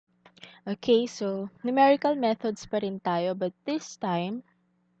Okay, so numerical methods pa rin tayo, but this time,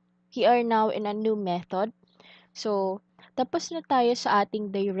 we are now in a new method. So, tapos na tayo sa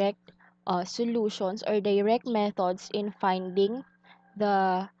ating direct solutions or direct methods in finding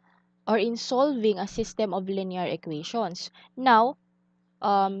the or in solving a system of linear equations. Now,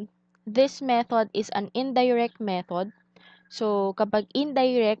 this method is an indirect method. So, kapag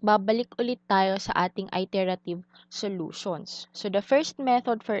indirect, babalik ulit tayo sa ating iterative solutions. So, the first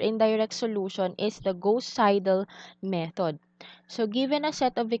method for indirect solution is the Gauss-Seidel method. So, given a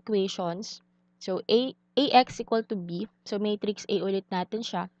set of equations, so AX equal to B, so matrix A ulit natin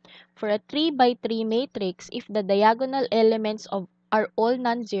siya. For a 3 by 3 matrix, if the diagonal elements are all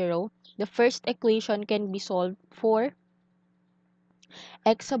non-zero, the first equation can be solved for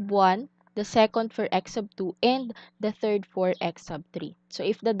x sub 1, the second for x sub 2, and the third for x sub 3. So,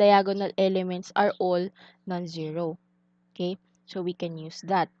 if the diagonal elements are all non-zero, okay, so we can use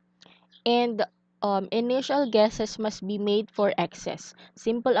that. And initial guesses must be made for x's.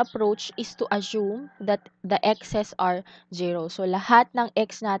 Simple approach is to assume that the x's are 0. So, lahat ng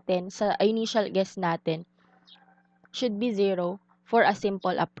x natin sa initial guess natin should be 0 for a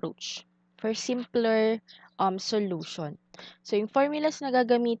simple approach. For simpler solution. So, yung formulas na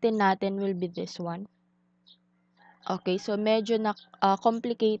gagamitin natin will be this one. Okay, so medyo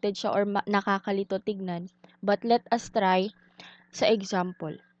complicated siya or nakakalito tignan. But let us try sa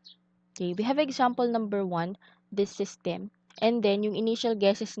example. Okay, we have example number 1, this system. And then, yung initial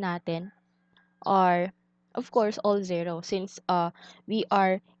guesses natin are, of course, all 0 since we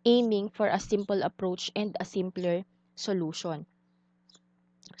are aiming for a simple approach and a simpler solution.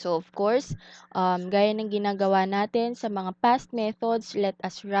 So, of course, gaya ng ginagawa natin sa mga past methods, let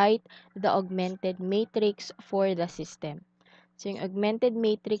us write the augmented matrix for the system. So, yung augmented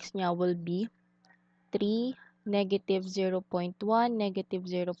matrix niya will be 3, negative 0.1, negative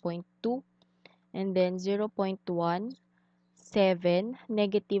 0.2, and then 0.1, 7,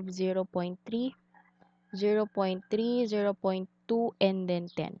 negative 0.3, 0.3, 0.2, and then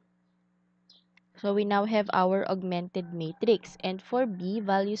 10. So, we now have our augmented matrix. And for B,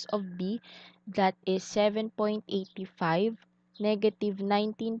 values of B, that is 7.85, negative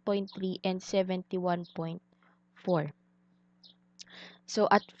 19.3, and 71.4. So,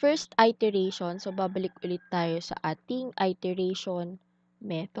 at first iteration, so babalik ulit tayo sa ating iteration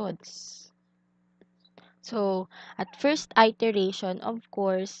methods. So, at first iteration, of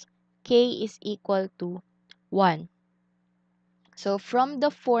course, K is equal to 1. So, from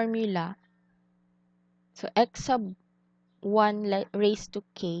the formula, so x sub 1 raised to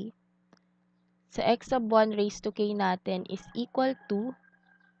k, sa x sub 1 raised to k natin is equal to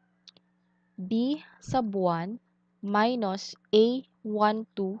b sub 1 minus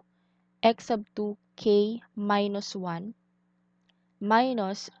a12 x sub 2 k minus 1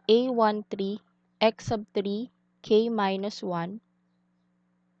 minus a13 x sub 3 k minus 1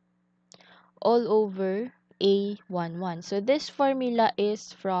 all over a11. So, this formula is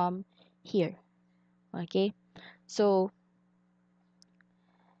from here. Okay? So,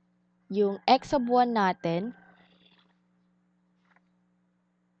 yung x sub 1 natin,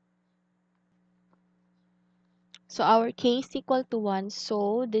 so our k is equal to 1,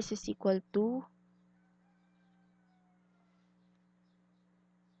 so this is equal to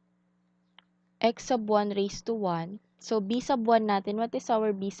x sub 1 raised to 1. So, b sub 1 natin, what is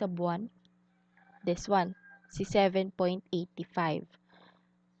our b sub 1? This one, si 7.85.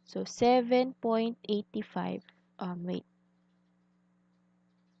 So, 7.85, wait.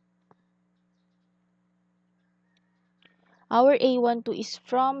 Our A12 is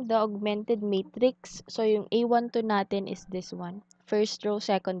from the augmented matrix. So, yung A12 natin is this one. First row,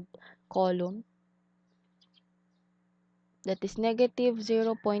 second column. That is negative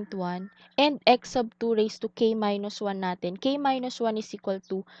 0.1. And x sub 2 raised to k minus 1 natin. K minus 1 is equal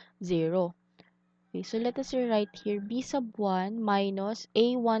to 0. Okay, so let us rewrite here. B sub 1 minus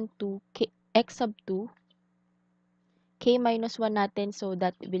A12 x sub 2. K minus 1 natin, so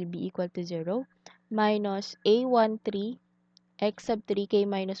that will be equal to 0. Minus A13 x sub 3 k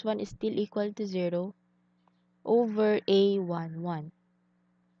minus 1 is still equal to 0 over A11.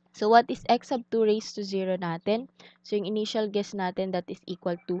 So, what is x sub 2 raised to 0 natin? So, yung initial guess natin, that is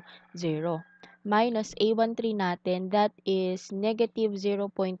equal to 0. Minus A13 natin, that is negative 0.2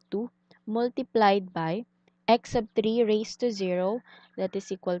 multiplied by x sub 3 raised to 0, that is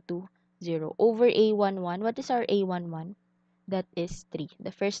equal to 0 over A11. What is our A11? That is 3,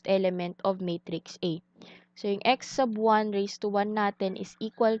 the first element of matrix A. So, yung x sub 1 raised to 1 natin is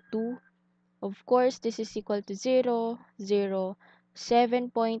equal to, of course, this is equal to 0, 0,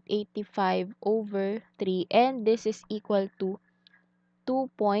 7.85 over 3, and this is equal to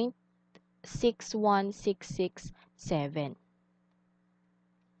 2.0. 2.61667.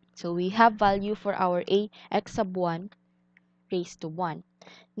 So we have value for our a, x sub 1 raised to 1.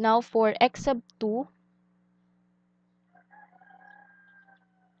 Now for x sub 2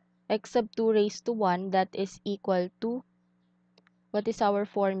 raised to 1, that is equal to, what is our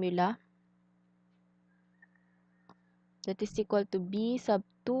formula? That is equal to b sub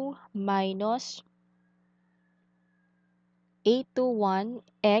 2 minus a to 1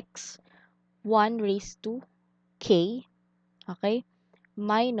 x 1 raised to k, okay,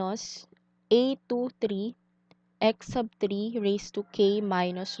 minus a to 3 x sub 3 raised to k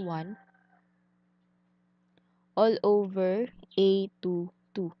minus 1 all over a to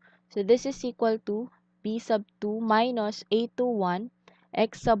 2. So this is equal to b sub 2 minus a to 1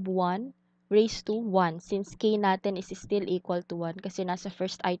 x sub 1 raised to 1, since k natin is still equal to 1 kasi nasa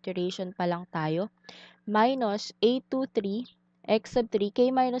first iteration pa lang tayo, minus a to 3 x sub 3,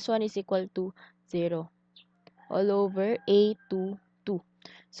 k minus 1 is equal to 0 all over a to 2.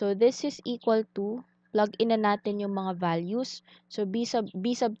 So this is equal to, plug in na natin yung mga values. So b sub 2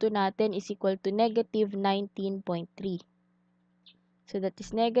 natin is equal to negative 19.3. So that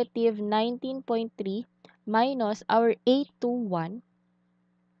is negative 19.3 minus our a to 1.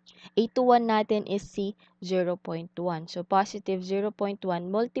 A to 1 natin is si 0.1. So positive 0.1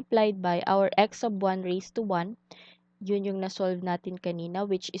 multiplied by our x sub 1 raised to 1. Yun yung na-solve natin kanina,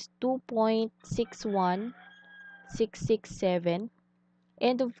 which is 2.61667.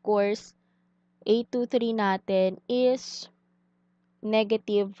 And of course, a to 3 natin is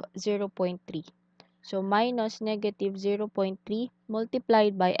negative 0.3. So, minus negative 0.3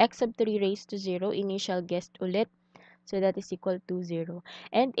 multiplied by x sub 3 raised to 0, initial guess ulit. So, that is equal to 0.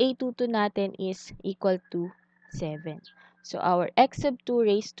 And a to 2 natin is equal to 7. So, our x sub 2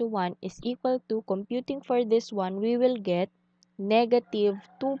 raised to 1 is equal to, computing for this one, we will get negative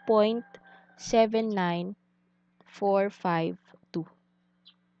 2.79452.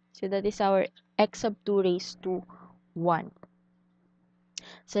 So, that is our x sub 2 raised to 1.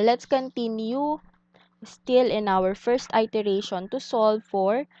 So, let's continue still in our first iteration to solve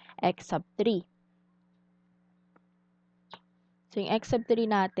for x sub 3. So, yung x sub 3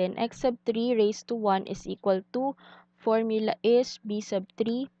 natin, x sub 3 raised to 1 is equal to, formula is b sub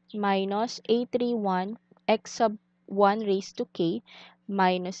 3 minus a31 x sub 1 raised to k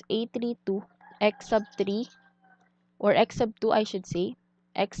minus a32 x sub 3, or x sub 2 I should say,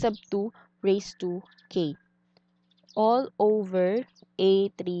 x sub 2 raised to k all over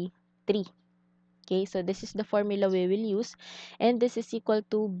a33. Okay, so this is the formula we will use, and this is equal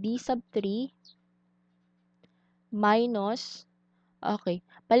to b sub 3 minus, okay,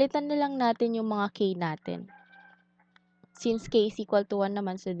 palitan na lang natin yung mga k natin. Since k is equal to 1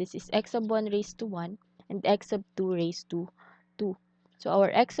 naman, so this is x sub 1 raised to 1 and x sub 2 raised to 2. So our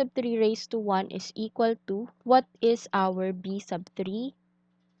x sub 3 raised to 1 is equal to, what is our b sub 3?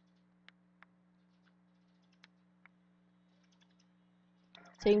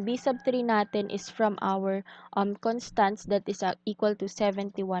 So, yung b sub 3 natin is from our constants, that is equal to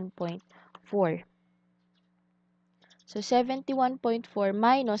 71.4. So, 71.4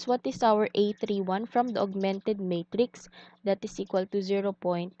 minus, what is our A31 from the augmented matrix? That is equal to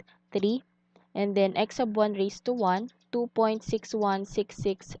 0.3. And then, x sub 1 raised to 1,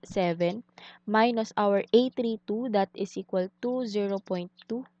 2.61667 minus our A32, that is equal to 0.2.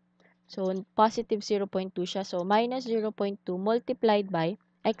 So, positive 0.2 siya. So, minus 0.2 multiplied by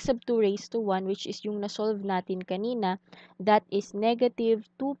x sub 2 raised to 1, which is yung na-solve natin kanina, that is negative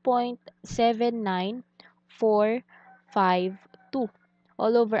 2.79452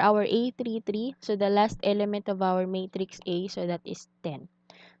 all over our A33. So, the last element of our matrix A, so that is 10.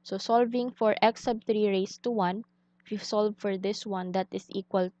 So, solving for x sub 3 raised to 1, if you solve for this one, that is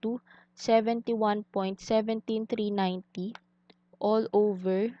equal to 71.17390 all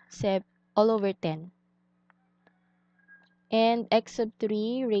over 10. And x sub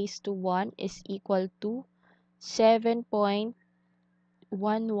 3 raised to 1 is equal to 7.11739.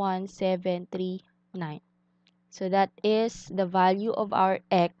 So, that is the value of our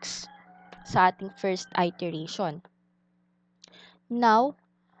x sa ating first iteration. Now,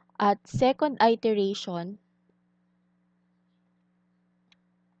 at second iteration,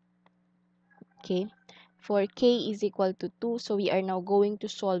 okay, for k is equal to 2, so we are now going to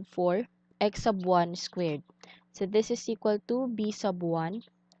solve for x sub 1 squared. So, this is equal to b sub 1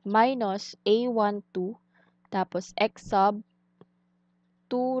 minus a12 tapos x sub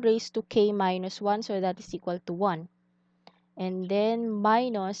 2 raised to k minus 1, so that is equal to 1. And then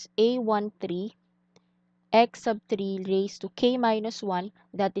minus a13 x sub 3 raised to k minus 1,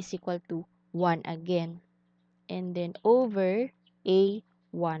 that is equal to 1 again. And then over a11.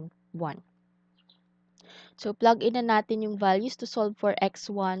 So, plug in na natin yung values to solve for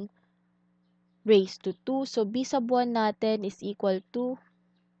x1 raised to 2. So, b sub 1 natin is equal to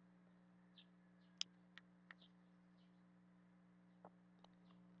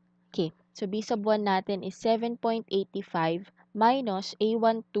okay. So, b sub 1 natin is 7.85 minus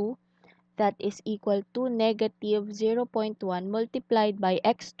a12 that is equal to negative 0.1 multiplied by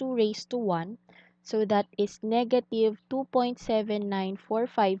x2 raised to 1. So, that is negative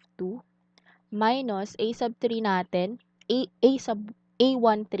 2.79452 minus a sub 3 natin, a sub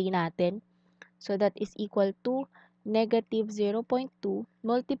a13 natin. So, that is equal to negative 0.2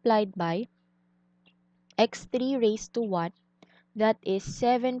 multiplied by x3 raised to 1. That is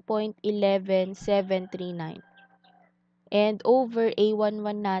 7.11739. And over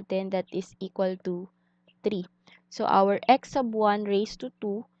a11 natin, that is equal to 3. So, our x sub 1 raised to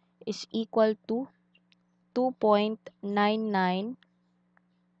 2 is equal to 2.99801.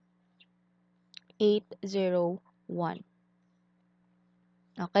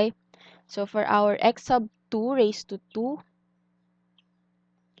 Okay? So, for our x sub 2 raised to 2,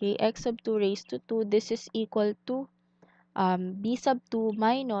 okay, x sub 2 raised to 2, this is equal to b sub 2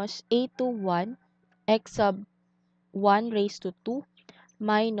 minus a21 x sub 1 raised to 2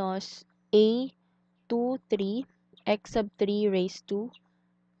 minus a23 x sub 3 raised to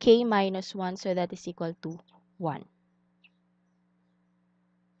k minus 1, so that is equal to 1.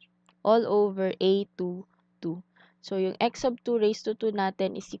 All over a22. So, yung x sub 2 raised to 2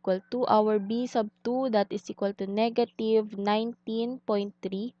 natin is equal to our b sub 2 that is equal to negative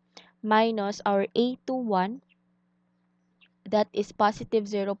 19.3 minus our a21 that is positive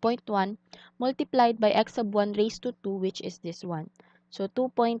 0.1 multiplied by x sub 1 raised to 2, which is this one. So,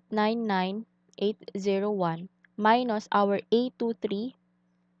 2.99801 minus our a23,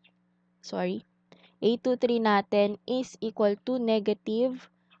 sorry, a23 natin is equal to negative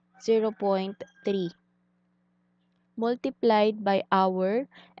 0.3 multiplied by our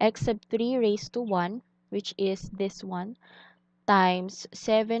x sub 3 raised to 1, which is this one, times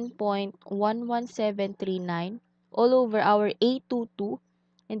 7.11739 all over our a22,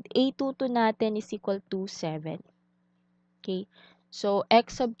 and a22 natin is equal to 7. Okay, so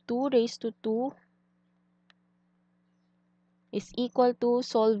x sub 2 raised to 2 is equal to,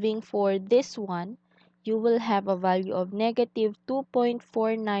 solving for this one, you will have a value of negative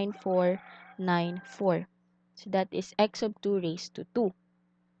 2.49494. So that is x sub 2 raised to 2.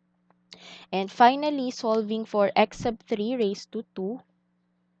 And finally, solving for x sub 3 raised to 2,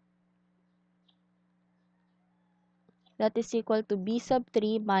 that is equal to b sub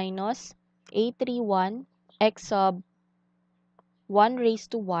 3 minus a31 x sub 1 raised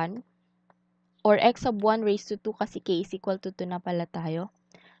to 1, or x sub 1 raised to 2 kasi k is equal to 2 na pala tayo,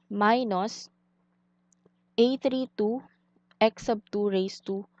 minus a32 x sub 2 raised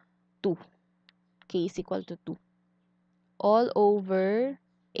to 2, k is equal to 2, all over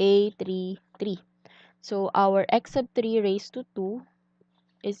a33. So, our x sub 3 raised to 2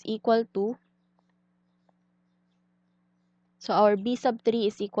 is equal to, so our b sub 3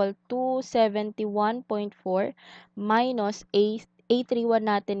 is equal to 71.4 minus a31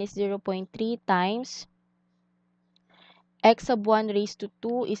 natin is 0.3 times x sub 1 raised to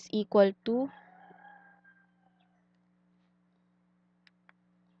 2 is equal to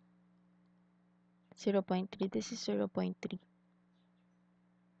 0.3. This is 0.3.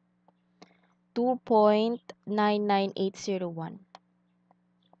 2.99801.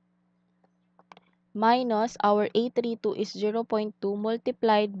 Minus our a32 is 0.2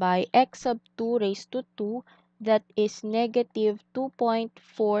 multiplied by x sub 2 raised to 2, that is negative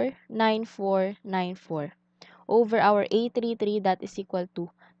 2.49494 over our a33, that is equal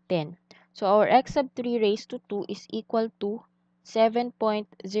to 10. So, our x sub 3 raised to 2 is equal to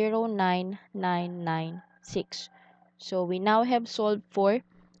 7.09996. So, we now have solved for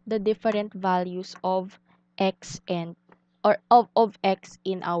the different values of x and of x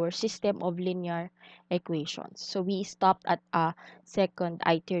in our system of linear equations. So, we stopped at a second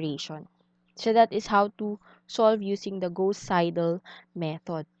iteration. So, that is how to solve using the Gauss-Seidel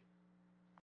method.